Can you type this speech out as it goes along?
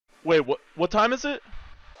Wait, what time is it?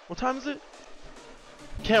 What time is it?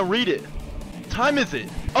 Can't read it. What time is it?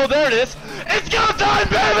 Oh, there it is. It's go time,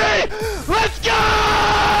 baby! Let's go!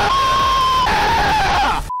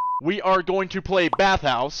 We are going to play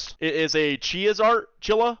Bathhouse. It is a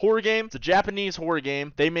Chilla horror game. It's a Japanese horror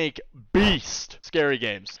game. They make beast scary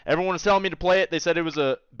games. Everyone was telling me to play it. They said it was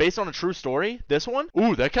based on a true story. This one?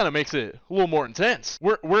 Ooh, that kind of makes it a little more intense.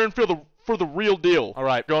 We're in for the real deal. All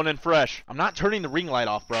right, going in fresh. I'm not turning the ring light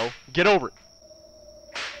off, bro. Get over it.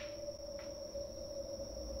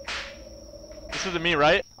 This isn't me,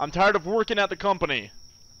 right? I'm tired of working at the company.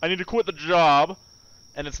 I need to quit the job,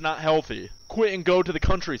 and it's not healthy. Quit and go to the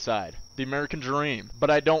countryside. The American dream. But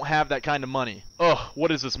I don't have that kind of money. Ugh,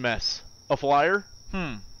 what is this mess? A flyer?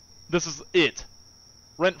 This is it.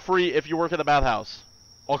 Rent free if you work at the Bathhouse.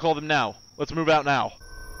 I'll call them now. Let's move out now.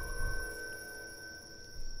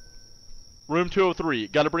 Room 203.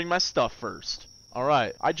 Gotta bring my stuff first.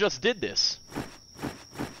 Alright, I just did this.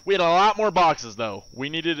 We had a lot more boxes though. We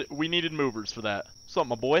needed movers for that. What's up,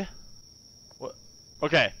 my boy? What?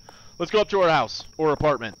 Okay, let's go up to our house or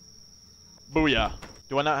apartment. Booyah.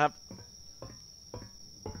 Do I not have?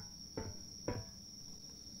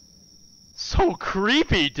 So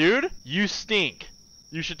creepy, dude. You stink.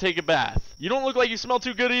 You should take a bath. You don't look like you smell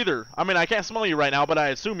too good either. I mean, I can't smell you right now, but I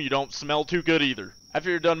assume you don't smell too good either. After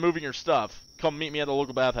you're done moving your stuff, come meet me at the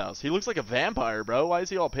local bathhouse. He looks like a vampire, bro. Why is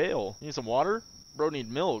he all pale? You need some water? Bro,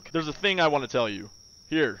 need milk. There's a thing I want to tell you.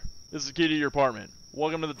 Here, this is the key to your apartment.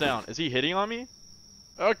 Welcome to the town. Is he hitting on me?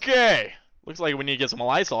 Okay. Looks like we need to get some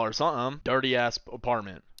Lysol or something. Dirty ass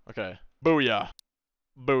apartment. Okay. Booyah.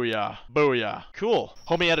 Booyah. Booyah. Cool.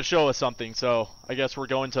 Homie had to show us something, so I guess we're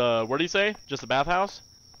going to, where do you say? Just the bathhouse?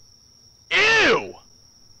 Ew!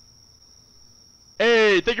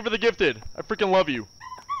 Hey, thank you for the gifted. I freaking love you.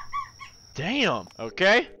 Damn.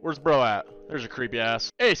 Okay. Where's bro at? There's a creepy ass.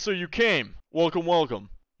 Hey, so you came. Welcome, welcome.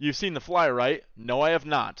 You've seen the flyer, right? No, I have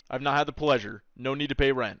not. I've not had the pleasure. No need to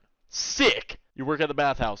pay rent. Sick! You work at the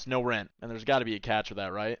bathhouse, no rent. And there's gotta be a catch with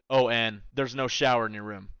that, right? Oh, and there's no shower in your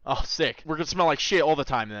room. Oh, sick. We're gonna smell like shit all the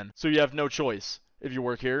time then. So you have no choice. If you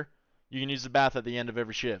work here, you can use the bath at the end of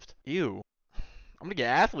every shift. Ew. I'm gonna get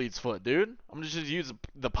athlete's foot, dude. I'm gonna just use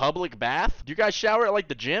the public bath. Do you guys shower at like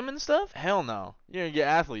the gym and stuff? Hell no. You're gonna get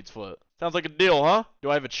athlete's foot. Sounds like a deal, huh?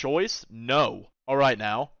 Do I have a choice? No. Alright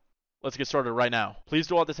now. Let's get started right now. Please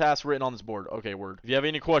do all the tasks written on this board. Okay, word. If you have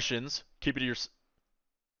any questions, keep it to your...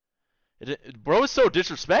 Bro is so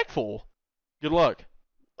disrespectful. Good luck.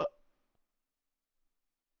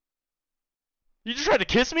 You just tried to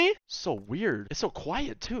kiss me? So weird. It's so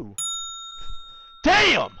quiet, too.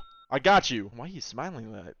 Damn! I got you. Why are you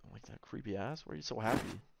smiling like that creepy ass? Why are you so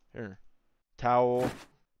happy? Here. Towel.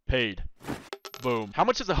 Paid. Boom. How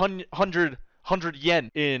much is 100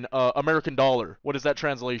 yen in American dollar? What is that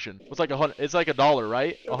translation? It's like it's like $1,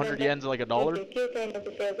 right? 100 yens is like $1.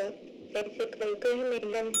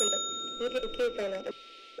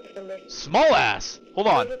 Small ass. Hold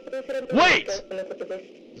on. Wait.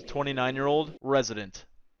 29-year-old resident.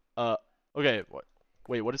 Okay. What?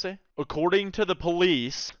 Wait. What did it say? According to the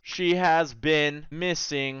police, she has been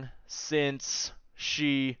missing since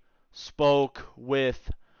she spoke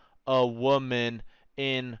with a woman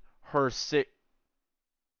in her sick.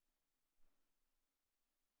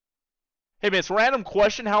 Hey man, it's a random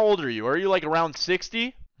question. How old are you? Are you like around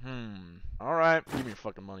 60? Alright. Give me your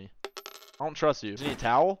fucking money. I don't trust you. Do you need a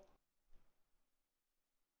towel?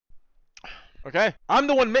 Okay. I'm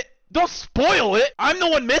the one don't spoil it! I'm the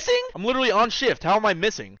one missing? I'm literally on shift. How am I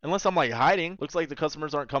missing? Unless I'm like hiding. Looks like the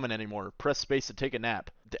customers aren't coming anymore. Press space to take a nap.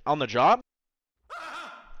 On the job?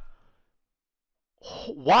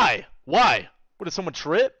 Why? Why? What, did someone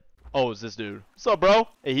trip? Oh, it's this dude. What's up, bro?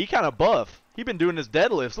 Hey, he kind of buff. He been doing his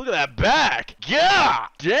deadlifts. Look at that back. Yeah!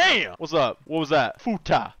 Damn! What's up? What was that?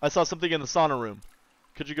 Futa. I saw something in the sauna room.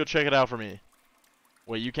 Could you go check it out for me?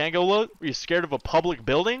 Wait, you can't go look? Are you scared of a public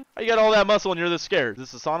building? How you got all that muscle and you're this scared?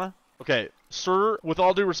 Is this a sauna? Okay. Sir, with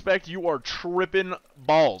all due respect, you are tripping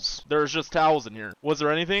balls. There's just towels in here. Was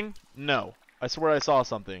there anything? No. I swear I saw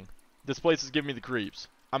something. This place is giving me the creeps.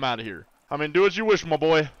 I'm out of here. I mean, do what you wish, my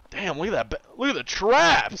boy. Damn, look at that. Look at the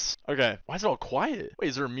traps. Okay. Why is it all quiet? Wait,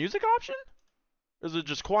 is there a music option? Or is it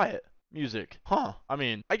just quiet? Music. Huh. I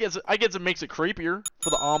mean, I guess it makes it creepier for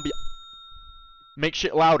the ambiance. Make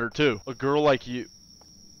shit louder, too. A girl like you.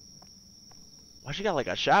 Why she got like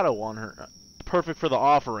a shadow on her? Perfect for the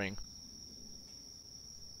offering.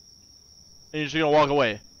 And you're just gonna walk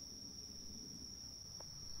away.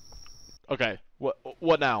 Okay.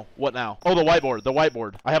 What now? What now? Oh, the whiteboard. The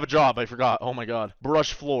whiteboard. I have a job. I forgot. Oh my god.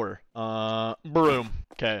 Brush floor. Broom.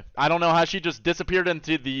 Okay. I don't know how she just disappeared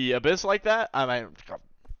into the abyss like that. I mean,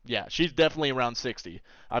 Yeah, she's definitely around 60.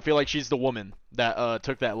 I feel like she's the woman that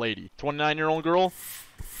took that lady. 29-year-old girl.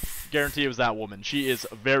 Guarantee it was that woman. She is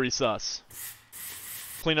very sus.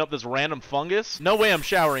 Clean up this random fungus. No way I'm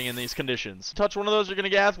showering in these conditions. Touch one of those, you're gonna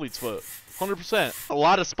get athlete's foot. 100%. A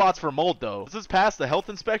lot of spots for mold though. Does this pass the health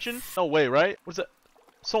inspection? No way, right? What is that?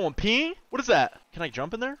 Someone peeing? What is that? Can I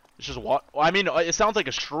jump in there? It's just what? I mean, it sounds like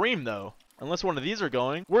a stream though. Unless one of these are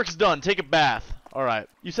going. Work's done. Take a bath. Alright.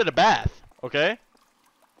 You said a bath. Okay.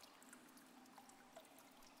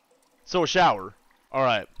 So a shower.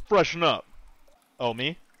 Alright. Freshen up. Oh,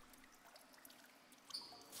 me?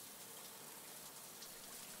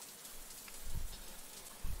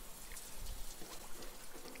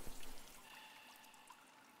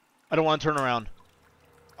 I don't want to turn around.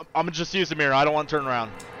 I'm gonna just use the mirror. I don't want to turn around.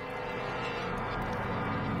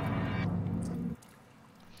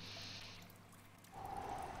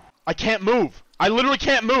 I can't move. I literally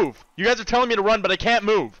can't move. You guys are telling me to run, but I can't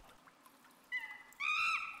move.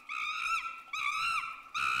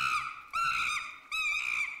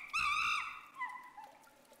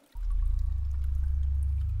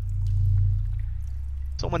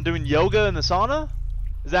 Someone doing yoga in the sauna?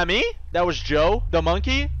 Is that me? That was Joe, the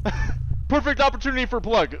monkey. Perfect opportunity for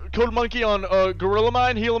plug. Code monkey on Gorilla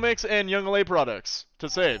Mind, Helamix, and Young LA products to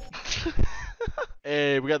save.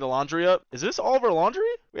 Hey, we got the laundry up. Is this all of our laundry?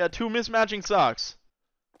 We got 2 mismatching socks.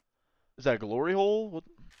 Is that a glory hole? What?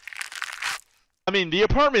 I mean, the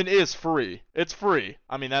apartment is free. It's free.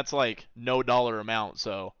 I mean, that's like no dollar amount,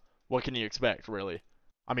 so what can you expect, really?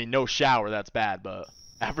 I mean, no shower, that's bad, but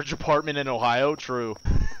average apartment in Ohio? True.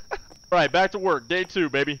 Alright, back to work. Day 2,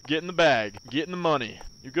 baby. Get in the bag. Get in the money.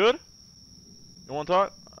 You good? You want to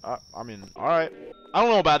talk? I mean, alright. I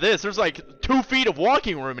don't know about this. There's like 2 feet of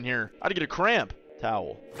walking room in here. I'd get a cramp.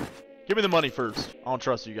 Towel. Give me the money first. I don't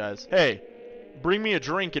trust you guys. Hey, bring me a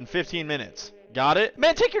drink in 15 minutes. Got it?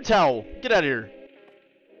 Man, take your towel. Get out of here.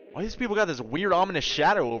 Why these people got this weird ominous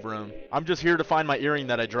shadow over them? I'm just here to find my earring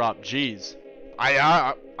that I dropped. Jeez.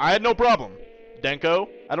 I had no problem. Denko?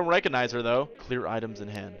 I don't recognize her though. Clear items in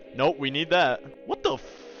hand. Nope, we need that. What the f...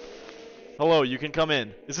 Hello, you can come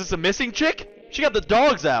in. Is this a missing chick? She got the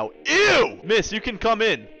dogs out. Ew! Miss, you can come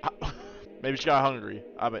in. Maybe she got hungry.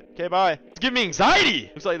 Okay, bye. It's giving me anxiety!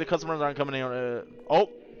 Looks like the customers aren't coming in. Oh,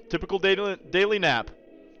 typical daily nap.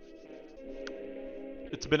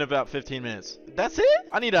 It's been about 15 minutes. That's it?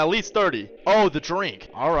 I need at least 30. Oh, the drink.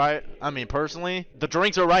 Alright. I mean, personally, the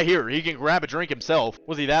drinks are right here. He can grab a drink himself.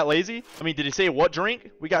 Was he that lazy? I mean, did he say what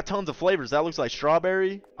drink? We got tons of flavors. That looks like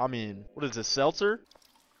strawberry. I mean, what is this, seltzer?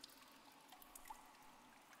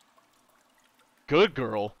 Good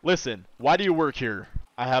girl. Listen, why do you work here?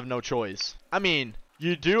 I have no choice. I mean,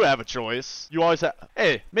 you do have a choice. You always have...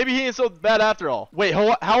 Hey, maybe he ain't so bad after all. Wait,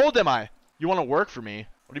 how old am I? You want to work for me?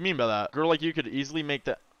 What do you mean by that? Girl like you could easily make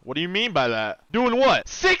that... What do you mean by that? Doing what?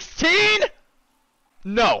 16?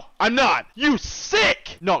 No, I'm not. You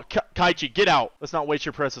sick! No, Kaichi, get out. Let's not waste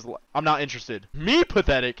your precious life. I'm not interested. Me?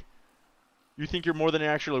 Pathetic. You think you're more than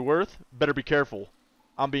you're actually worth? Better be careful.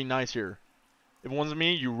 I'm being nice here. If it wasn't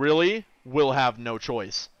me, you really will have no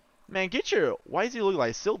choice. Man, get your... Why does he look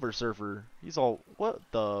like Silver Surfer? He's all... What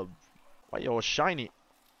the... Why you all shiny?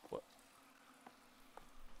 What?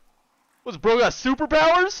 What's bro got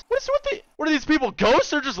superpowers? What are these people?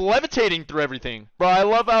 Ghosts or just levitating through everything? Bro, I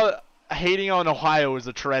love how hating on Ohio is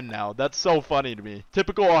a trend now. That's so funny to me.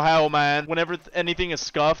 Typical Ohio man. Whenever anything is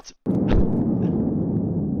scuffed.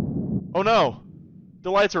 Oh no.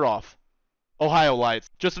 The lights are off. Ohio lights.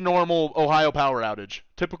 Just a normal Ohio power outage.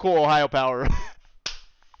 Typical Ohio power.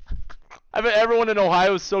 I bet everyone in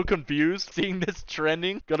Ohio is so confused seeing this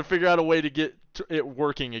trending. Gotta figure out a way to get it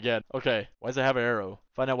working again. Okay, why does it have an arrow?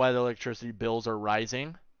 Find out why the electricity bills are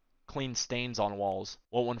rising. Clean stains on walls.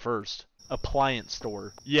 What one first? Appliance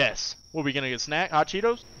store. Yes. What, are we gonna get snack? Hot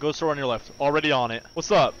Cheetos? Go store on your left. Already on it.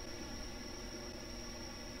 What's up?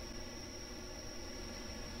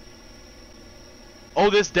 Oh,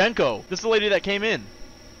 this Denko. This is the lady that came in.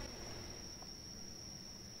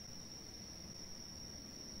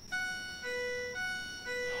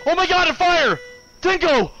 Oh my god, a fire!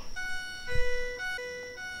 Denko!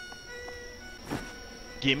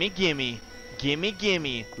 Gimme, gimme. Gimme,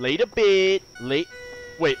 gimme. Late a bit. Late.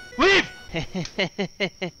 Wait. Leave!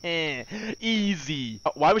 Easy.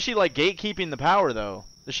 Why was she like gatekeeping the power though?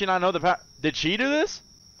 Does she not know the power? Did she do this?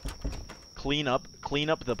 Clean up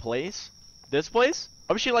the place? This place?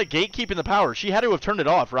 Why was she like gatekeeping the power? She had to have turned it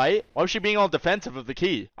off, right? Why was she being all defensive of the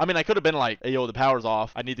key? I mean, I could have been like, hey yo, the power's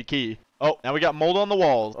off. I need the key. Oh, now we got mold on the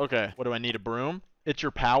walls. Okay. What do I need? A broom? It's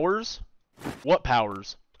your powers? What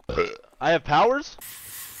powers? I have powers?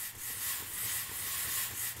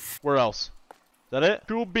 Where else? that it?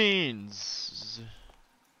 Cool beans.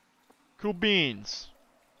 Cool beans.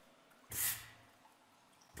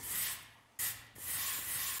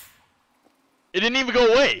 It didn't even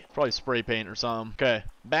go away. Probably spray paint or something. Okay.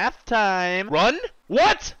 Bath time. Run?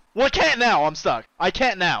 What? Well, I can't now. I'm stuck. I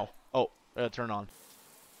can't now. Oh, I gotta turn on.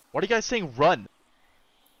 Why are you guys saying run?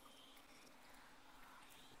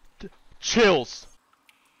 Chills.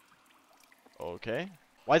 Okay.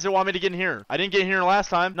 Why does it want me to get in here? I didn't get in here last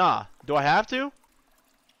time. Nah. Do I have to?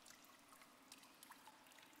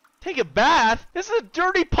 Take a bath? This is a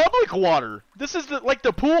dirty public water. This is like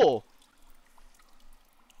the pool.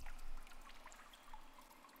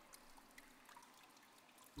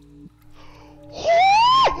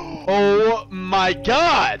 Oh my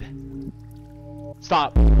god!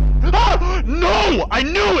 Stop. Ah! No! I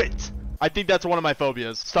knew it! I think that's one of my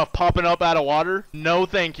phobias. Stuff popping up out of water. No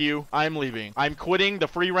thank you. I'm leaving. I'm quitting. The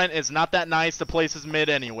free rent is not that nice. The place is mid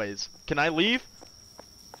anyways. Can I leave?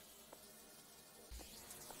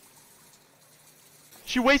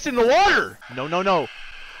 She wasted the water! No, no, no.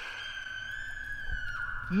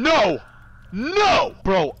 No! No!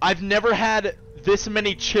 Bro, I've never had this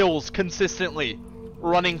many chills consistently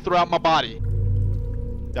running throughout my body.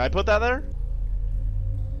 Did I put that there?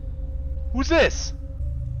 Who's this?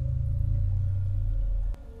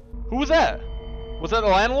 Who was that? Was that the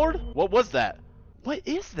landlord? What was that? What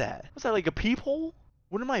is that? Was that like a peephole?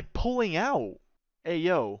 What am I pulling out? Hey,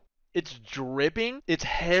 yo. It's dripping? It's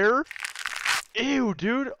hair? Ew,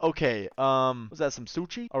 dude. Okay, was that some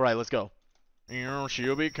sushi? Alright, let's go. You know,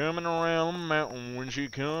 she'll be coming around the mountain when she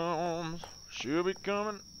comes. She'll be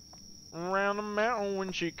coming around the mountain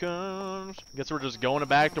when she comes. Guess we're just going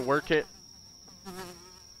back to work it.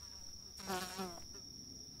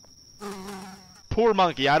 Poor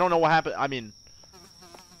monkey. I don't know what happened. I mean,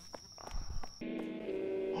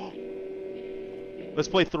 let's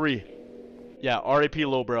play 3. Yeah, R.A.P.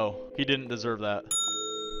 Lil Bro. He didn't deserve that.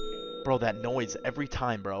 Bro, that noise every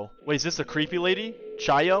time, bro. Wait, is this a creepy lady?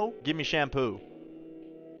 Chayo? Give me shampoo.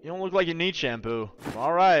 You don't look like you need shampoo.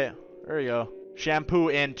 Alright. There you go. Shampoo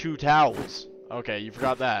and 2 towels. Okay, you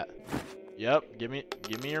forgot that. Yep, give me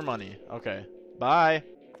your money. Okay. Bye.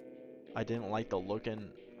 I didn't like the look in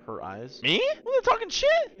her eyes. Me? Well, they're talking shit.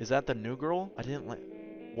 Is that the new girl? I didn't like.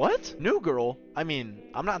 What? New girl? I mean,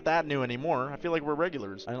 I'm not that new anymore. I feel like we're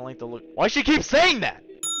regulars. I didn't like the look. Why she keep saying that?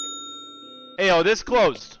 Hey, yo, this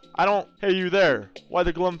closed. I don't. Hey, you there? Why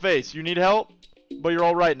the glum face? You need help? But you're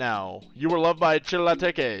alright now. You were loved by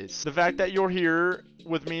Chilateques. The fact that you're here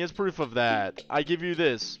with me is proof of that. I give you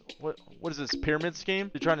this. What is this? Pyramid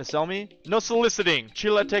scheme? You trying to sell me? No soliciting.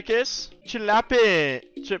 Chilateques? Chilape.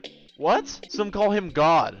 What? Some call him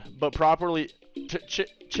God, but properly.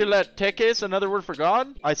 Chilateques, another word for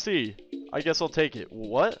God? I see. I guess I'll take it.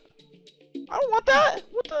 What? I don't want that.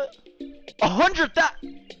 What the? 100 that.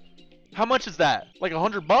 How much is that? Like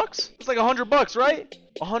 $100? It's like $100, right?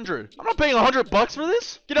 100. I'm not paying $100 for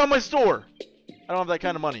this. Get out of my store. I don't have that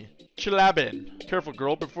kind of money. Chilabin. Careful,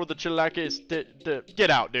 girl, before the chilaca is get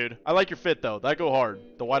out, dude. I like your fit though. That go hard.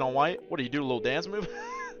 The white on white. What do you do? A little dance move?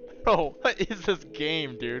 Bro, what is this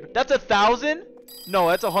game, dude? That's 1,000? No,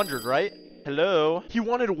 that's 100, right? Hello. He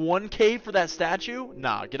wanted 1K for that statue?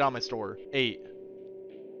 Nah, get out of my store. 8.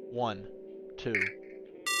 1, 2.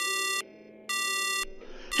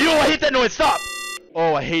 Ew, I hate that noise. Stop.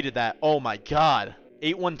 Oh, I hated that. Oh my god.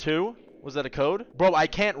 812? Was that a code? Bro, I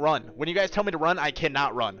can't run. When you guys tell me to run, I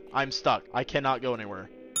cannot run. I'm stuck. I cannot go anywhere.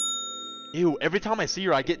 Ew, every time I see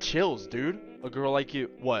her, I get chills, dude. A girl like you.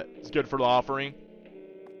 What? It's good for the offering.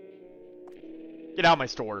 Get out of my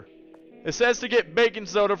store. It says to get baking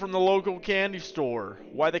soda from the local candy store.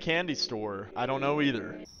 Why the candy store? I don't know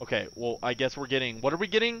either. Okay, well, I guess we're getting... What are we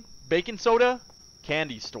getting? Baking soda?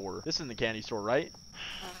 Candy store. This isn't the candy store, right?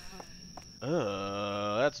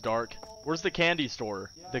 That's dark. Where's the candy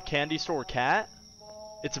store? The candy store cat?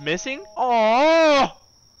 It's missing? Oh,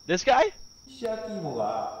 this guy?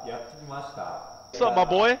 What's up, my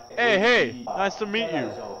boy? Hey, hey. Nice to meet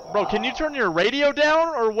you. Bro, can you turn your radio down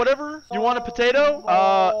or whatever? You want a potato?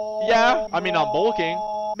 Yeah. I mean, I'm bulking.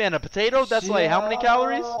 Man, a potato? That's like how many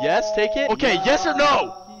calories? Yes, take it. Okay, yes or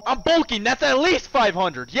no? I'm bulking. That's at least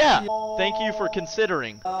 500. Yeah. Thank you for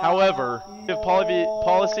considering. However, we have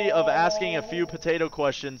policy of asking a few potato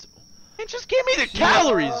questions. And just give me the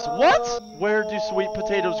calories. What? Where do sweet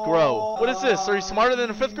potatoes grow? What is this? Are you smarter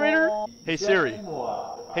than a 5th grader? Hey Siri.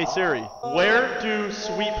 Hey Siri. Where do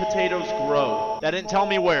sweet potatoes grow? That didn't tell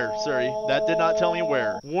me where, Siri. That did not tell me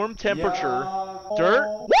where. Warm temperature.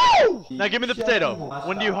 Dirt? Woo! Now give me the potato.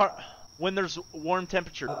 When do you when there's warm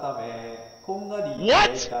temperature?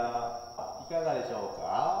 What?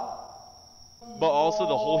 but also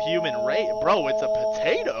the whole human race. Bro, it's a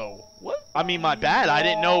potato. What? I mean, my bad. I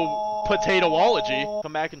didn't know potatoology.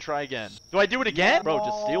 Come back and try again. Do I do it again? Bro,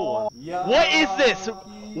 just steal one. What is this?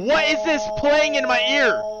 What is this playing in my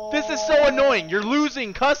ear? This is so annoying. You're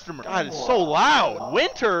losing customers. God, it's so loud.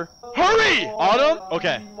 Winter? Hurry! Autumn?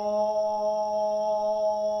 Okay.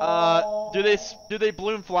 Do they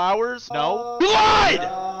bloom flowers? No. You lied!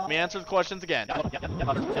 Let me answer the questions again. No!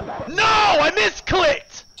 I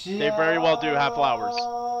misclicked! They very well do have flowers.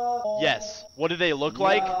 Yes. What do they look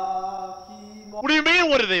like? What do you mean,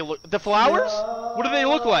 what do they look? The flowers? What do they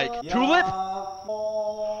look like? Tulip?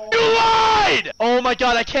 You lied! Oh my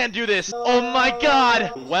god, I can't do this. Oh my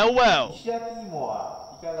god. Well.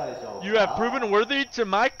 You have proven worthy to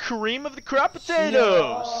my cream of the crop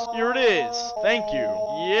potatoes. Here it is. Thank you.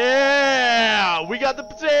 Yeah! We got the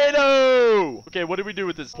potato! Okay, what do we do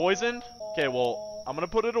with this? Poisoned? Okay, well, I'm gonna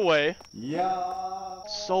put it away.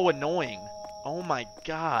 So annoying. Oh my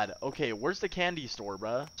god. Okay, where's the candy store,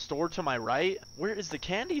 bruh? Store to my right? Where is the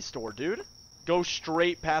candy store, dude? Go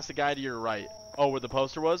straight past the guy to your right. Oh, where the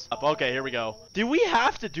poster was? Up. Okay, here we go. Do we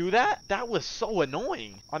have to do that? That was so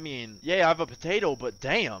annoying. I mean, yeah, I have a potato, but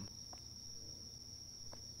damn.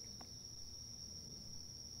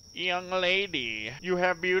 Young lady, you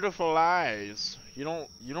have beautiful eyes. You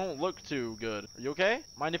don't look too good. Are you okay?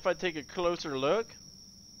 Mind if I take a closer look?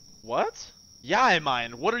 What? Yeah, I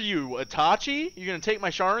mind. What are you, Itachi? You gonna take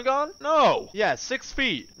my Sharingan? No. Yeah, 6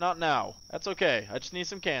 feet. Not now. That's okay. I just need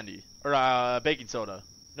some candy. Or, baking soda.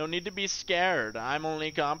 No need to be scared. I'm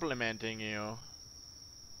only complimenting you.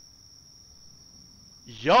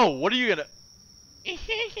 Yo, what are you gonna...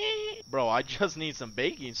 Bro, I just need some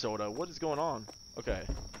baking soda. What is going on? Okay.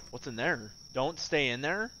 What's in there? Don't stay in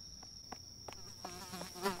there.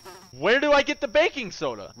 Where do I get the baking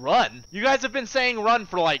soda? Run? You guys have been saying run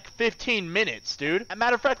for like 15 minutes, dude. As a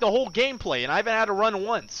matter of fact, the whole gameplay, and I haven't had to run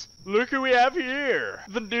once. Look who we have here.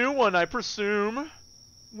 The new one, I presume.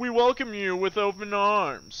 We welcome you with open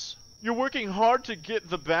arms. You're working hard to get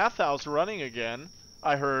the bathhouse running again,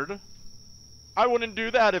 I heard. I wouldn't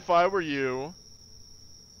do that if I were you.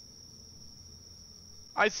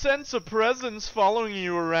 I sense a presence following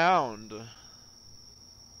you around.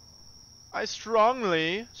 I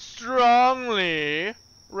strongly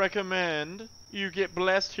recommend you get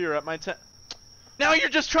blessed here at my tent. Now you're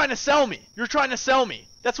just trying to sell me. You're trying to sell me.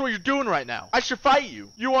 That's what you're doing right now. I should fight you.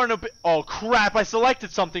 You aren't a bit. Oh crap, I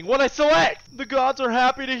selected something. What'd I select? The gods are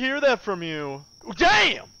happy to hear that from you.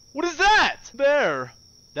 Damn! What is that? There.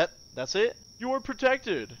 That's it? You are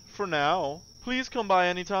protected. For now. Please come by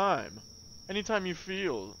anytime. Anytime you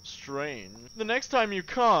feel strange. The next time you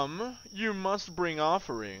come, you must bring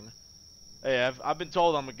offering. Hey, I've been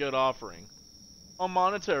told I'm a good offering. A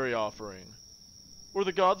monetary offering. Or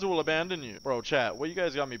the gods will abandon you. Bro, chat, what you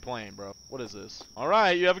guys got me playing, bro? What is this?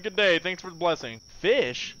 Alright, you have a good day. Thanks for the blessing.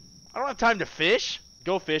 Fish? I don't have time to fish.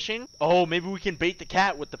 Go fishing? Oh, maybe we can bait the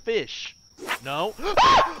cat with the fish. No?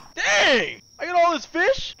 Ah! Dang! I got all this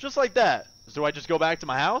fish? Just like that. Do I just go back to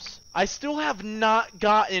my house? I still have not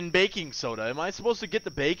gotten baking soda. Am I supposed to get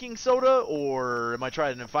the baking soda? Or am I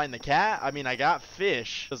trying to find the cat? I mean, I got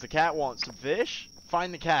fish. Does the cat want some fish?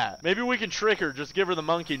 Find the cat. Maybe we can trick her. Just give her the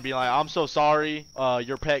monkey and be like, I'm so sorry.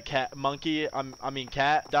 Your pet cat, monkey,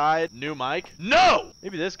 cat died. New mic. No!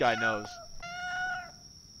 Maybe this guy knows.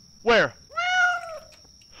 Where?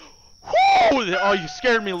 Whoo! Oh, you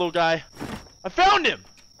scared me, little guy. I found him!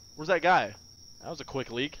 Where's that guy? That was a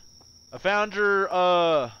quick leak. I found your,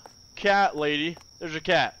 cat, lady. There's your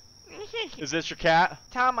cat. Is this your cat?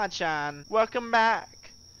 Tama-chan, welcome back.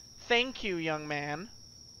 Thank you, young man.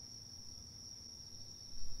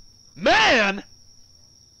 Man!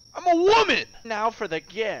 I'm a woman! Now for the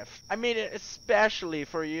gift. I made it especially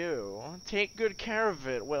for you. Take good care of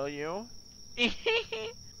it, will you?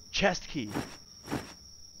 Chest key.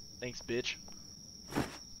 Thanks, bitch.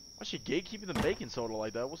 Why's she gatekeeping the baking soda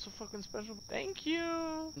like that? What's so fucking special? Thank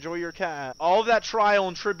you. Enjoy your cat. All of that trial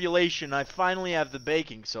and tribulation, I finally have the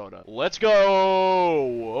baking soda. Let's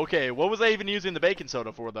go! Okay, what was I even using the baking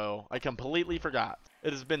soda for, though? I completely forgot.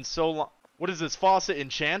 It has been so long. What is this, faucet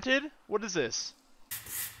enchanted? What is this?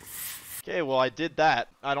 Okay, well, I did that.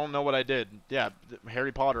 I don't know what I did. Yeah,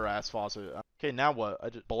 Harry Potter ass faucet. Okay, now what? I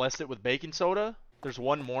just blessed it with baking soda? There's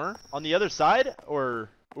one more? On the other side? Or...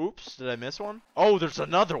 Oops, did I miss one? Oh, there's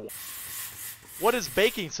another one. What does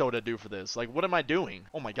baking soda do for this? Like, what am I doing?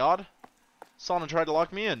 Oh my god. Sana tried to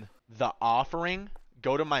lock me in. The offering?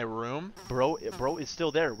 Go to my room? Bro is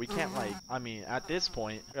still there. We can't, like, I mean, at this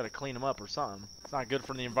point, we gotta clean him up or something. It's not good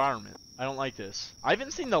for the environment. I don't like this. I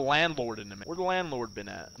haven't seen the landlord in a minute. Where's the landlord been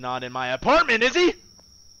at? Not in my apartment, is he?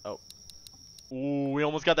 Oh. Ooh, we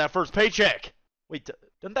almost got that first paycheck. Wait,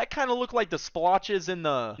 doesn't that kind of look like the splotches in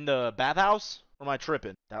the bathhouse? Or am I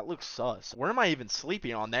tripping? That looks sus. Where am I even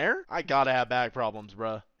sleeping? On there? I gotta have back problems,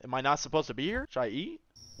 bruh. Am I not supposed to be here? Should I eat?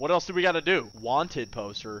 What else do we gotta do? Wanted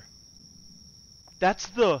poster. That's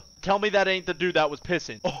the... Tell me that ain't the dude that was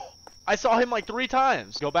pissing. Oh, I saw him like 3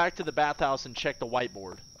 times. Go back to the bathhouse and check the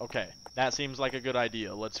whiteboard. Okay, that seems like a good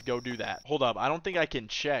idea. Let's go do that. Hold up, I don't think I can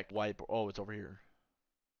check whiteboard. Oh, it's over here.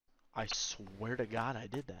 I swear to God I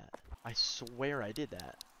did that. I swear I did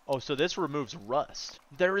that. Oh, so this removes rust.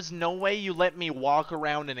 There is no way you let me walk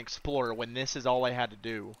around and explore when this is all I had to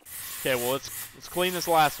do. Okay, well, let's clean this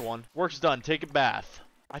last one. Work's done. Take a bath.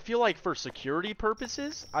 I feel like for security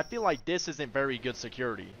purposes, I feel like this isn't very good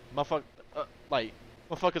security.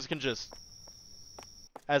 Motherfuckers can just...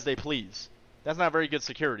 as they please. That's not very good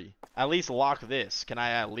security. At least lock this. Can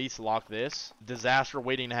I at least lock this? Disaster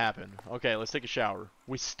waiting to happen. Okay, let's take a shower.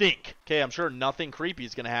 We stink. Okay, I'm sure nothing creepy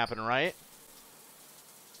is gonna happen, right?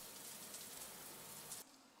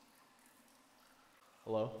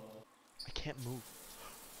 Hello? I can't move.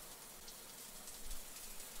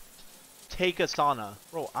 Take a sauna.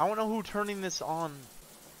 Bro, I don't know who turning this on.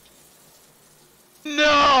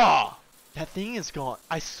 No! That thing is gone.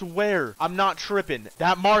 I swear. I'm not tripping.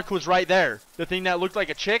 That mark was right there. The thing that looked like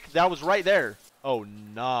a chick, that was right there. Oh,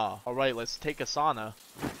 nah. Alright, let's take a sauna.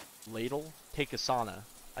 Ladle? Take a sauna.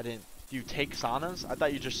 I didn't... Do you take saunas? I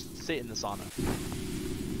thought you just sit in the sauna.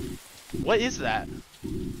 What is that?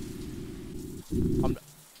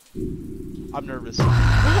 I'm nervous.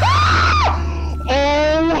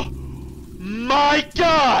 Oh my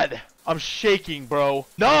God! I'm shaking, bro.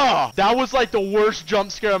 Nah! That was like the worst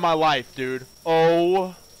jump scare of my life, dude.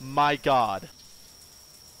 Oh my God.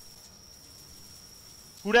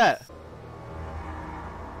 Who that?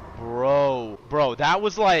 Bro, that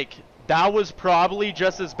was like... That was probably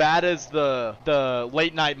just as bad as the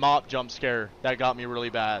late night mop jump scare that got me really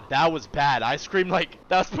bad. That was bad. I screamed like...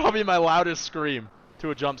 That's probably my loudest scream to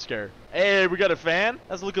a jump scare. Hey, we got a fan?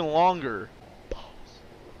 That's looking longer.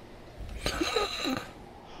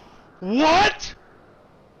 What?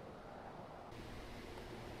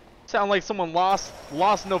 Sound like someone lost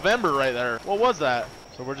November right there. What was that?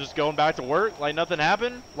 So we're just going back to work like nothing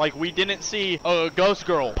happened? Like we didn't see a ghost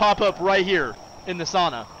girl pop up right here in the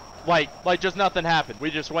sauna. Like just nothing happened. We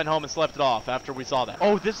just went home and slept it off after we saw that.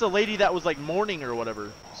 Oh, this is a lady that was like mourning or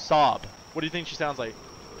whatever. Sob. What do you think she sounds like?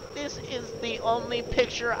 This is the only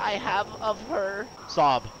picture I have of her.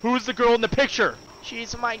 Sob. Who's the girl in the picture?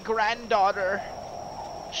 She's my granddaughter.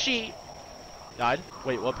 She... Died?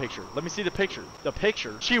 Wait, what picture? Let me see the picture. The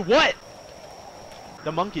picture? She what?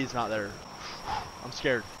 The monkey's not there. I'm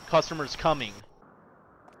scared. Customers coming.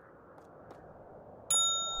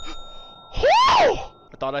 I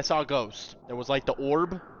thought I saw a ghost. There was like the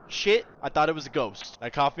orb shit. I thought it was a ghost.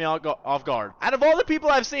 That caught me off guard. Out of all the people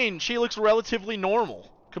I've seen, she looks relatively normal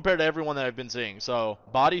compared to everyone that I've been seeing. So,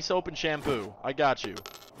 body soap and shampoo. I got you.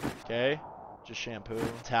 Okay. Just shampoo.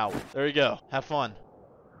 Towel. There you go. Have fun.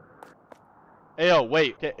 Ayo,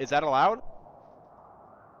 wait. Okay, is that allowed?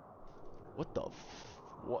 What the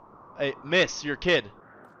what? Hey, miss, your kid.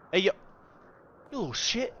 Hey, yo. You little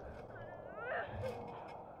shit.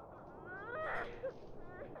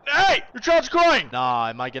 Hey! Your child's crying! Nah,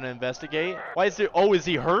 am I gonna investigate? Why is there... Oh, is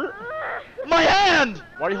he hurt? My hand!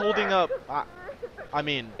 Why are you holding up... I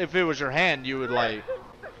mean, if it was your hand, you would like...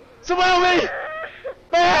 Someone help me!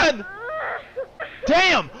 Man!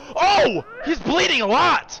 Damn! Oh! He's bleeding a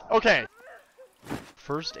lot! Okay.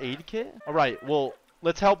 First aid kit? Alright, well,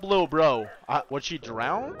 let's help little bro. Would she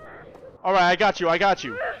drown? Alright, I got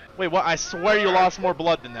you. Wait, what? I swear you lost more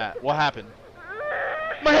blood than that. What happened?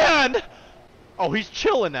 My hand! Oh, he's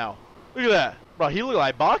chilling now. Look at that. Bro, he look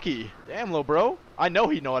like Baki. Damn, little bro. I know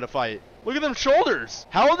he know how to fight. Look at them shoulders.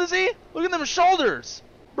 How old is he? Look at them shoulders.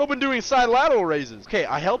 Bro been doing side lateral raises. Okay,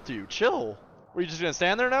 I helped you. Chill. Were you just gonna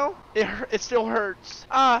stand there now? It still hurts.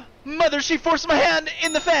 Mother, she forced my hand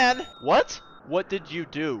in the fan. What? What did you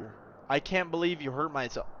do? I can't believe you hurt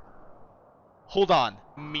myself. Hold on,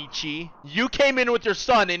 Michi. You came in with your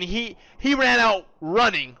son and he ran out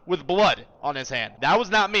running with blood on his hand. That was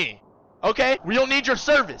not me. Okay? We don't need your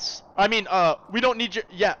service. I mean, we don't need your...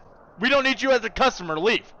 Yeah. We don't need you as a customer to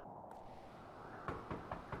leave.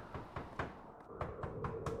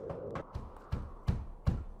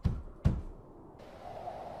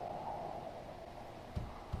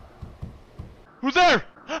 Who's there?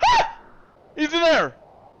 Ah! He's in there.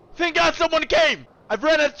 Thank God someone came. I've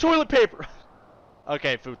ran out of toilet paper.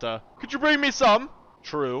 Okay, Futa. Could you bring me some?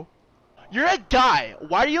 True. You're a guy.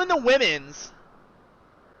 Why are you in the women's?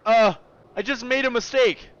 I just made a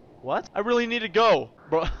mistake. What? I really need to go.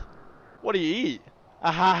 Bro, what do you eat?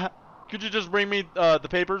 Could you just bring me the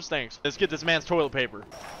papers? Thanks. Let's get this man's toilet paper.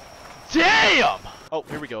 Damn! Oh,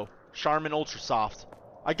 here we go. Charmin Ultra Soft.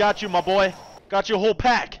 I got you, my boy. Got you a whole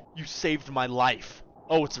pack. You saved my life.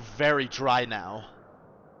 Oh, it's very dry now.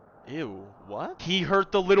 Ew, what? He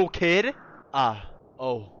hurt the little kid? Ah,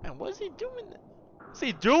 oh. Man, what is he doing? What's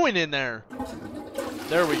he doing in there?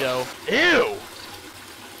 There we go. Ew!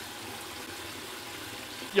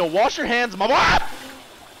 Yo, wash your hands, my boy!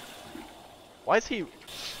 Why is he...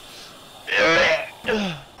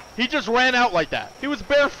 He just ran out like that. He was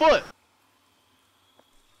barefoot.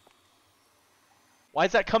 Why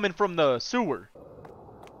is that coming from the sewer?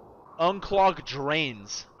 Unclog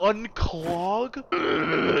drains. Unclog?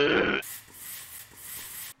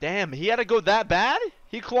 Damn, he had to go that bad?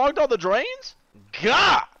 He clogged all the drains?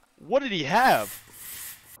 God! What did he have?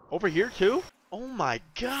 Over here too? Oh my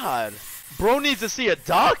god. Bro needs to see a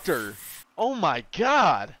doctor. Oh my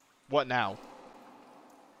god. What now?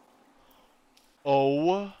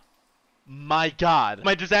 Oh my god. Am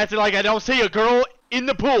I just acting like I don't see a girl in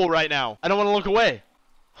the pool right now? I don't want to look away.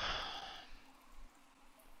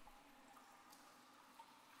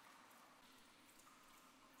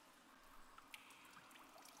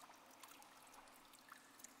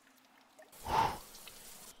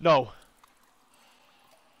 No.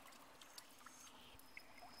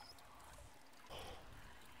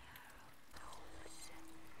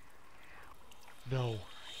 No.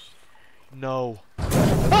 No.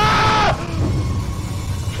 Ah!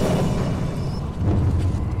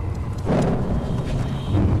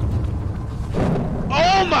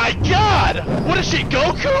 Oh my god! What is she,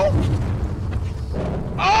 Goku?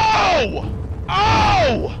 Oh!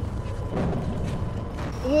 Oh!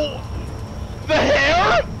 The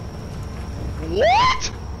hair?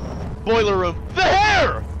 What? Boiler room. The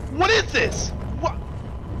hair! What is this? What?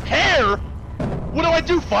 Hair? What do I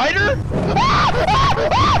do, fighter? Ah! Ah!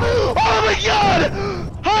 Ah! Oh my god!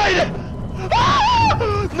 Hide!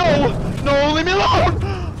 Ah! No! No, leave me alone!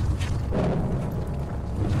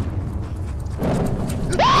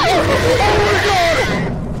 Ah! Oh my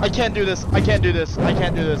god! I can't do this. I can't do this. I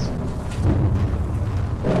can't do this.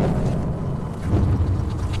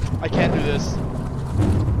 I can't do this.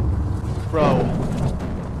 Bro.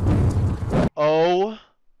 Oh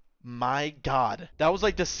my god. That was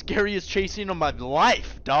like the scariest chase scene of my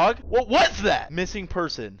life, dog. What was that? Missing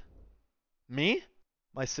person. Me?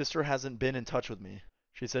 My sister hasn't been in touch with me.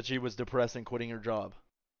 She said she was depressed and quitting her job.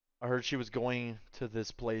 I heard she was going to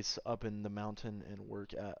this place up in the mountain and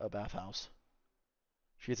work at a bathhouse.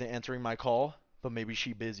 She isn't answering my call, but maybe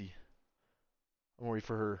she's busy. I'm worried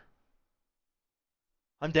for her.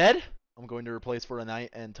 I'm dead? I'm going to her place for a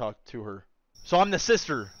night and talk to her. So I'm the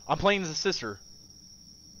sister. I'm playing the sister.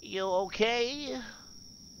 You okay?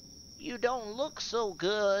 You don't look so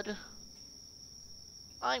good.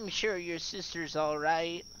 I'm sure your sister's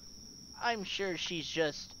alright. I'm sure she's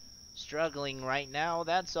just struggling right now,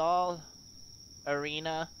 that's all.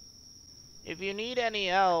 Arena. If you need any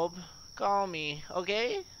help, call me,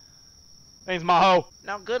 okay? Thanks, Maho.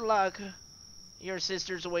 Now good luck. Your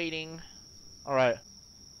sister's waiting. Alright.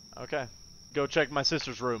 Okay. Go check my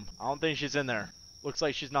sister's room. I don't think she's in there. Looks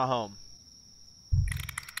like she's not home.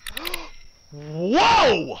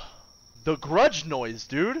 Whoa! The grudge noise,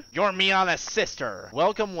 dude. You're Miana's sister.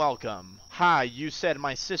 Welcome, welcome. Hi, you said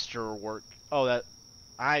my sister work. Oh, that.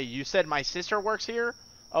 Hi, you said my sister works here?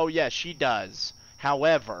 Oh, yes, she does.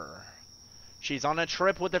 However, she's on a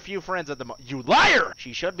trip with a few friends at the You liar!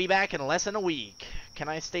 She should be back in less than a week. Can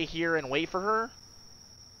I stay here and wait for her?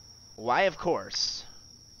 Why, of course.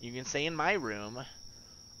 You can stay in my room.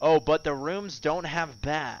 Oh, but the rooms don't have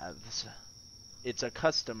baths. It's a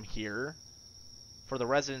custom here for the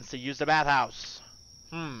residents to use the bathhouse.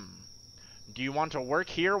 Do you want to work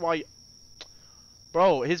here while you...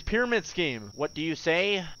 Bro, his pyramid scheme. What do you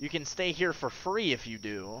say? You can stay here for free if you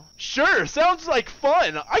do. Sure, sounds like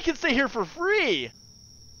fun. I can stay here for free.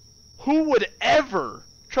 Who would ever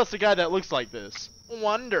trust a guy that looks like this?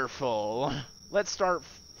 Wonderful. Let's start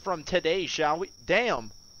from today, shall we?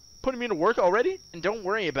 Damn. Putting me to work already? And don't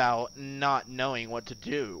worry about not knowing what to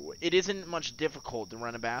do. It isn't much difficult to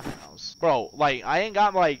run a bathhouse. Bro, like, I ain't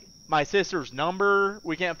got, like, my sister's number.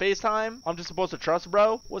 We can't FaceTime. I'm just supposed to trust,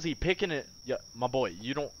 bro. Was he picking it? Yeah, my boy,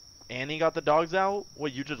 you don't... Annie got the dogs out?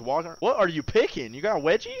 What, you just walking? What are you picking? You got a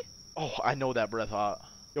wedgie? Oh, I know that breath hot.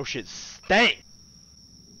 Yo, shit stank.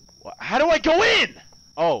 How do I go in?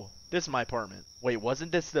 Oh, this is my apartment. Wait,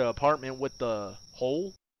 wasn't this the apartment with the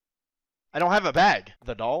hole? I don't have a bag.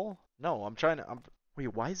 The doll? No, I'm trying to...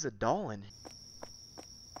 Wait, why is the doll in?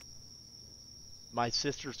 My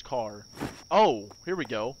sister's car. Oh, here we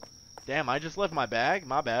go. Damn, I just left my bag?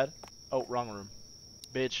 My bad. Oh, wrong room.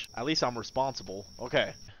 Bitch, at least I'm responsible.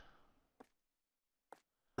 Okay.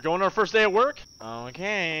 We're going to our first day at work?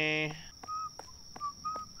 Okay.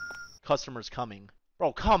 Customers coming.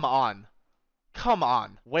 Bro, come on. Come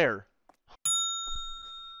on. Where?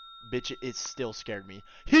 Bitch, it still scared me.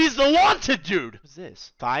 He's the wanted dude! What's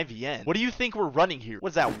this? 5 yen. What do you think we're running here? What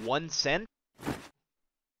is that, 1 cent?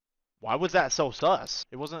 Why was that so sus?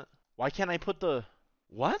 It wasn't... Why can't I put the...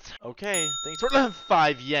 What? Okay, thanks for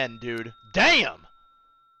 5 yen, dude. Damn!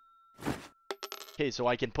 Okay, so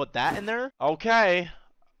I can put that in there? Okay.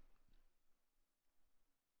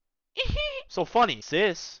 So funny,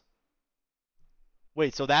 sis.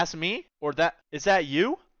 Wait, so that's me? Or that... Is that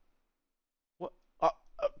you? What?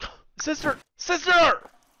 Sister! Sister!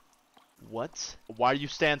 What? Why are you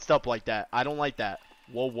stanced up like that? I don't like that.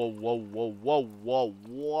 Whoa, whoa, whoa, whoa, whoa, whoa,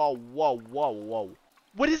 whoa, whoa, whoa, whoa.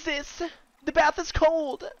 What is this? The bath is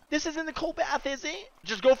cold. This isn't a cold bath, is it?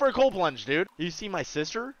 Just go for a cold plunge, dude. You see my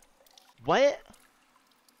sister? What?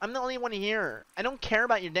 I'm the only one here. I don't care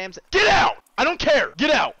about your damn... Get out! I don't care! Get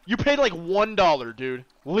out! You paid like $1, dude.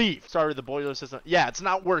 Leave. Sorry, the boiler system... Yeah, it's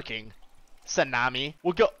not working. Tsunami.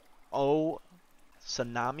 We'll go... Oh...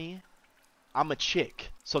 Tsunami? I'm a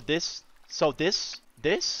chick. So this...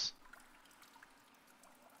 This?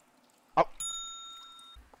 Oh.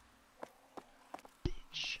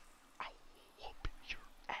 Bitch. I'll whoop your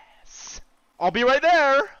ass. I'll be right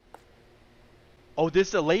there! Oh, this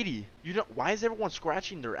is a lady. You don't... Why is everyone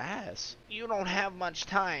scratching their ass? You don't have much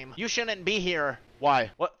time. You shouldn't be here.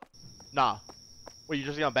 Why? What? Nah. Wait, you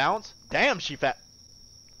just gonna bounce? Damn, she fat.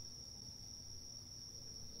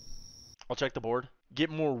 I'll check the board. Get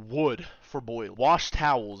more wood for boil. Wash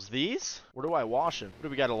towels. These? Where do I wash them? What do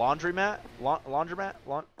we got? A laundromat? Laundromat?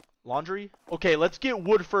 Laundry? Okay, let's get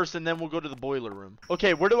wood first and then we'll go to the boiler room.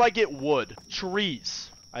 Okay, where do I get wood? Trees.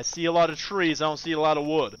 I see a lot of trees. I don't see a lot of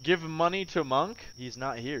wood. Give money to Monk? He's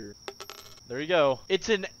not here. There you go. It's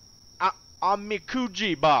an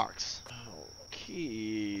Amikuji box.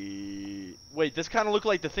 Okay. Wait, this kind of looked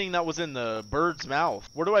like the thing that was in the bird's mouth.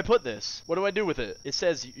 Where do I put this? What do I do with it? It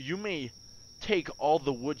says you may take all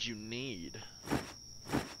the wood you need.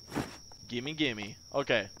 Gimme, gimme.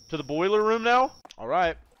 Okay. To the boiler room now?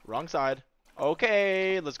 Alright. Wrong side.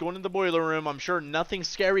 Okay, let's go into the boiler room. I'm sure nothing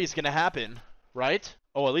scary is going to happen. Right?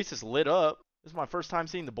 Oh, at least it's lit up. This is my first time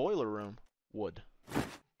seeing the boiler room. Wood.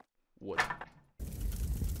 Wood.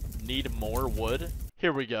 Need more wood?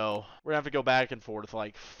 Here we go. We're gonna have to go back and forth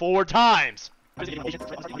like 4 times. I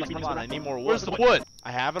need more wood. Where's the wood?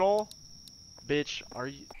 I have it all? Bitch, are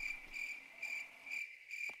you...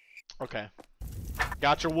 Okay.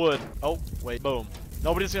 Got your wood. Oh, wait. Boom.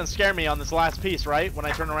 Nobody's gonna scare me on this last piece, right? When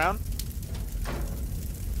I turn around?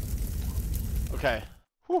 Okay.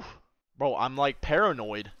 Whew. Bro, I'm like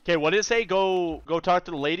paranoid. Okay, what did it say? Go talk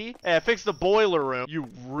to the lady? Hey, I fixed the boiler room. You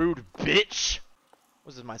rude bitch.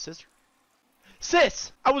 Was this my sister?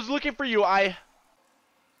 Sis! I was looking for you. What,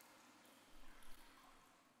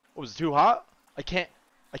 was it too hot? I can't.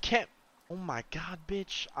 Oh my god,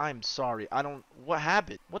 bitch. I'm sorry. What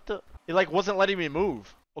happened? What the? It like wasn't letting me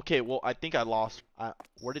move. Okay, well, I think I lost.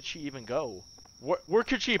 Where did she even go? Where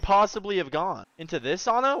could she possibly have gone? Into this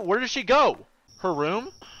sauna? Where did she go? Her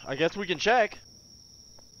room? I guess we can check.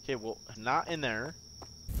 Okay, well, not in there.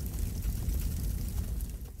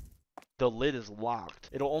 The lid is locked.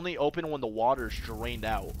 It'll only open when the water's drained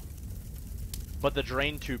out. But the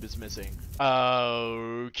drain tube is missing.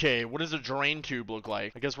 Okay, what does a drain tube look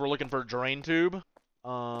like? I guess we're looking for a drain tube.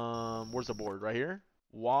 Where's the board? Right here?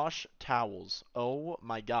 Wash towels. Oh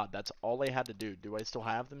my god, that's all I had to do. Do I still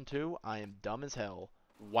have them too? I am dumb as hell.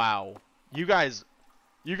 Wow. You guys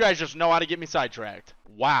just know how to get me sidetracked.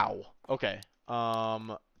 Wow. Okay.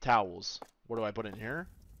 Towels. What do I put in here?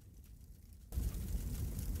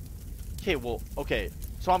 Okay, well, okay.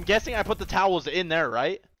 So I'm guessing I put the towels in there,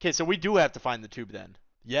 right? Okay, so we do have to find the tube then.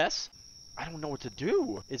 Yes? I don't know what to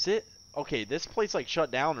do. Is it? Okay, this place like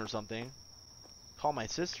shut down or something. Call my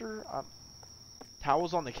sister?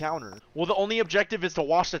 Towels on the counter. Well, the only objective is to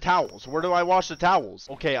wash the towels. Where do I wash the towels?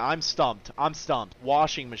 Okay, I'm stumped.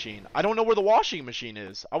 Washing machine. I don't know where the washing machine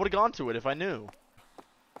is. I would have gone to it if I knew.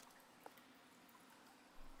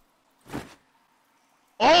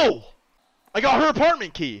 Oh! I got her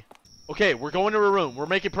apartment key. Okay, we're going to her room. We're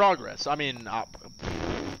making progress. I mean,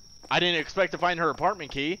 I didn't expect to find her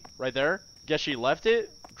apartment key right there. Guess she left it?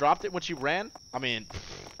 Dropped it when she ran? I mean,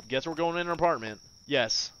 guess we're going in her apartment.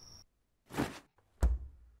 Yes.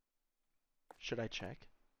 Should I check?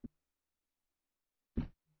 What's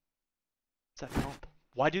that thump?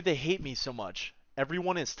 Why do they hate me so much?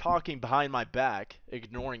 Everyone is talking behind my back,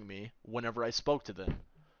 ignoring me whenever I spoke to them.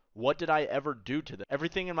 What did I ever do to them?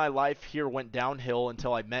 Everything in my life here went downhill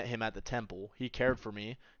until I met him at the temple. He cared for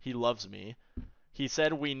me. He loves me. He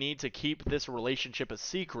said we need to keep this relationship a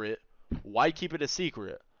secret. Why keep it a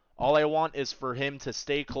secret? All I want is for him to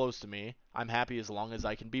stay close to me. I'm happy as long as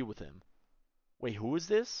I can be with him. Wait, who is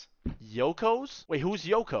this? Yoko's? Wait, who's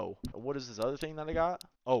Yoko? What is this other thing that I got?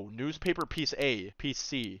 Oh, newspaper piece A, piece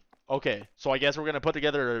C. Okay, so I guess we're gonna put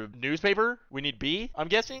together a newspaper. We need B, I'm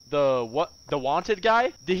guessing. The what? The wanted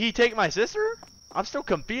guy? Did he take my sister? I'm still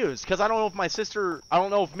confused because I don't know if my sister, I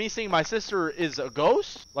don't know if me seeing my sister is a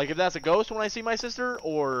ghost. Like if that's a ghost when I see my sister,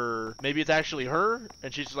 or maybe it's actually her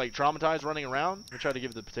and she's just like traumatized running around. Let me try to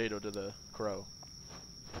give the potato to the crow.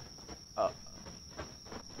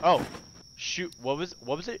 Oh. Shoe, what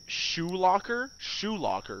was it? Shoe locker? Shoe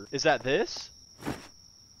locker. Is that this?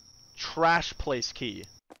 Trash place key.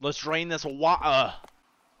 Let's drain this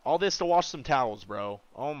all this to wash some towels, bro.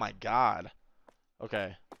 Oh my god.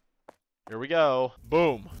 Okay. Here we go.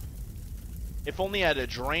 Boom. If only I had a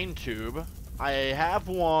drain tube. I have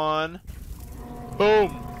one.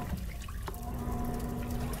 Boom.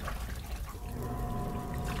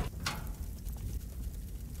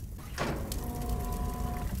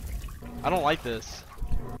 I don't like this.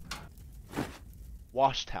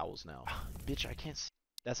 Wash towels now. Bitch, I can't see.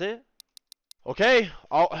 That's it? Okay.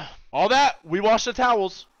 All that. We washed the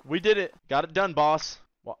towels. We did it. Got it done, boss.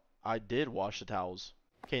 Well, I did wash the towels.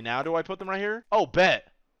 Okay, now do I put them right here? Oh, bet.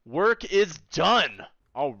 Work is done.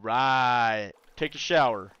 All right. Take a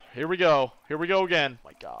shower. Here we go. Here we go again. Oh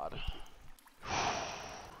my god.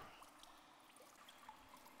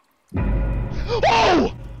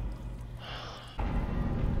 Oh!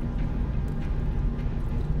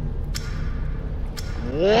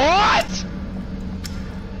 What?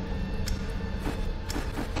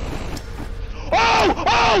 Oh!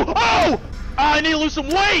 Oh! Oh! I need to lose some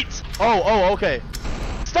weight! Oh, okay.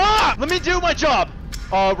 Stop! Let me do my job!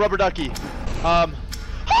 Rubber ducky.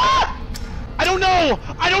 Ah! I don't know!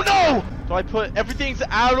 I don't know! So I put, everything's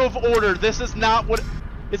out of order. This is not what,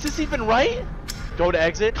 is this even right? Go to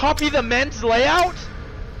exit. Copy the men's layout?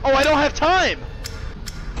 Oh, I don't have time!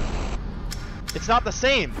 It's not the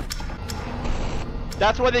same.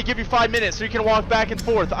 That's why they give you 5 minutes, so you can walk back and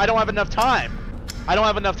forth. I don't have enough time. I don't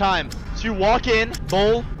have enough time. So you walk in,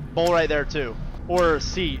 bowl right there too. Or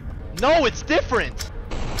seat. No, it's different.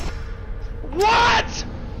 What?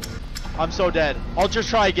 I'm so dead. I'll just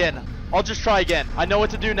try again. I'll just try again. I know what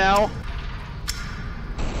to do now.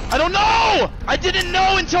 I don't know! I didn't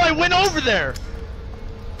know until I went over there.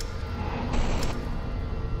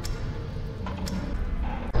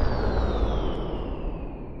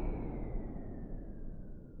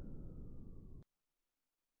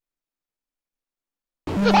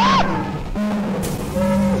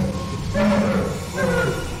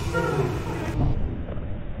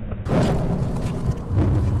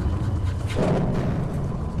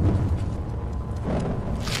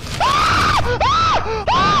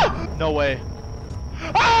 No way.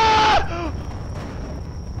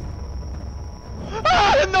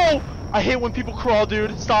 No! I hate when people crawl,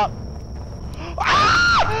 dude. Stop.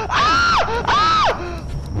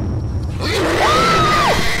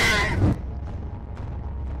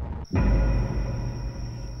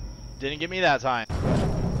 Didn't get me that time.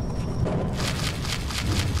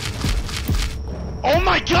 Oh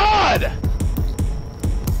my god!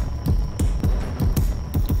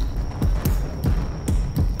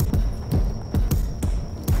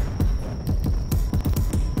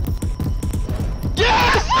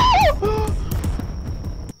 Yes!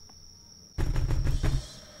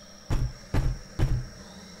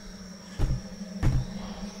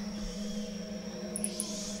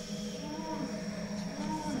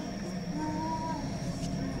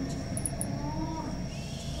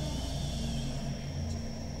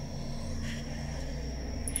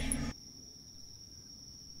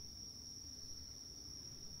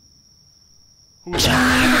 Who's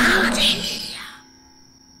that?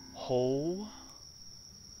 Holy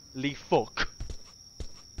fuck.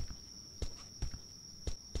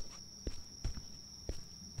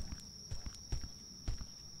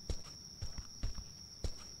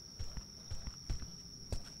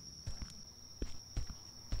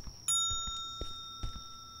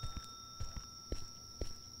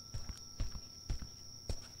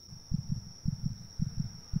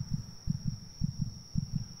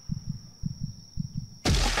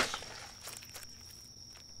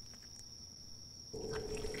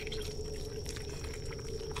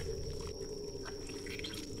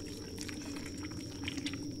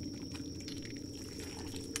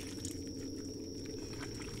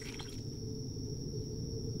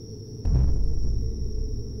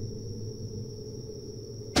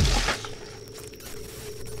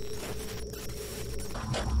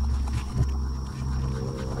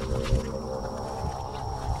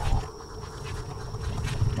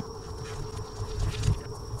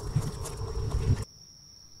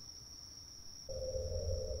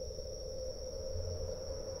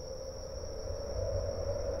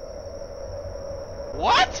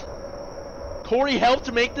 What? Corey helped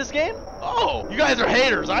to make this game? Oh, you guys are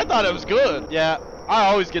haters. I thought it was good. Yeah, I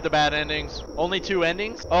always get the bad endings. Only 2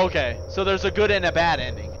 endings? Okay, so there's a good and a bad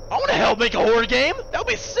ending. I want to help make a horror game. That would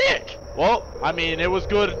be sick. Well, I mean, it was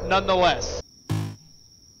good nonetheless.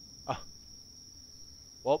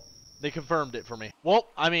 Well, they confirmed it for me. Well,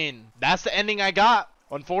 I mean, that's the ending I got.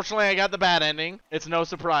 Unfortunately, I got the bad ending. It's no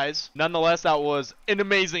surprise. Nonetheless, that was an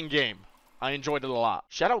amazing game. I enjoyed it a lot.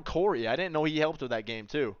 Shout out Corey. I didn't know he helped with that game,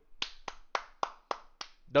 too.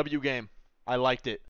 W game. I liked it.